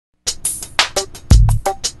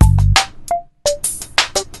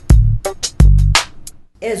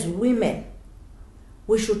as women,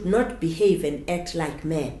 we should not behave and act like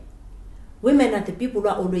men. Women are the people who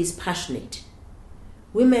are always passionate.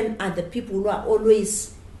 Women are the people who are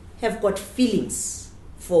always have got feelings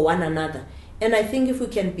for one another. And I think if we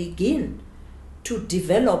can begin to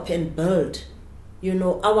develop and build,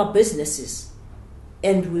 our businesses,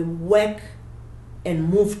 and we work and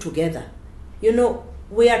move together.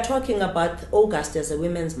 We are talking about August as a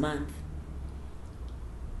Women's Month.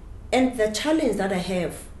 And the challenge that I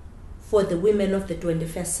have for the women of the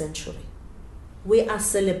 21st century, we are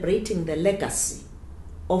celebrating the legacy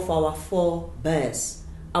of our forebears,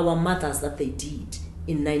 our mothers that they did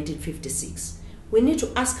in 1956. We need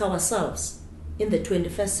to ask ourselves in the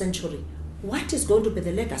 21st century, what is going to be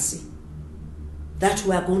the legacy that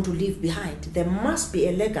we are going to leave behind? There must be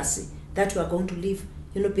a legacy that we are going to leave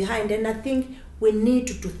behind. And I think we need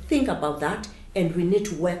to think about that, and we need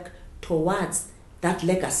to work towards that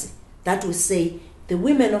legacy that will say the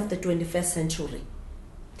women of the 21st century,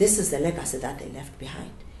 this is the legacy that they left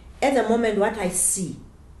behind. At the moment, what I see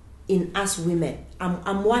in us women,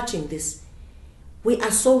 I'm watching this, we are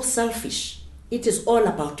so selfish. It is all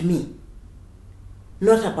about me,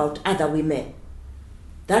 not about other women.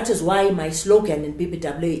 That is why my slogan in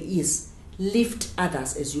BBWA is, lift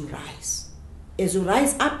others as you rise. As you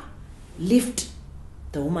rise up, lift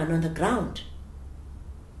the woman on the ground.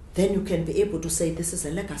 Then you can be able to say, this is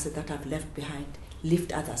a legacy that I've left behind.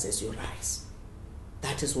 Lift others as you rise.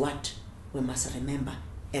 That is what we must remember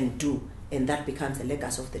and do. And that becomes the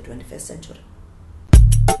legacy of the 21st century.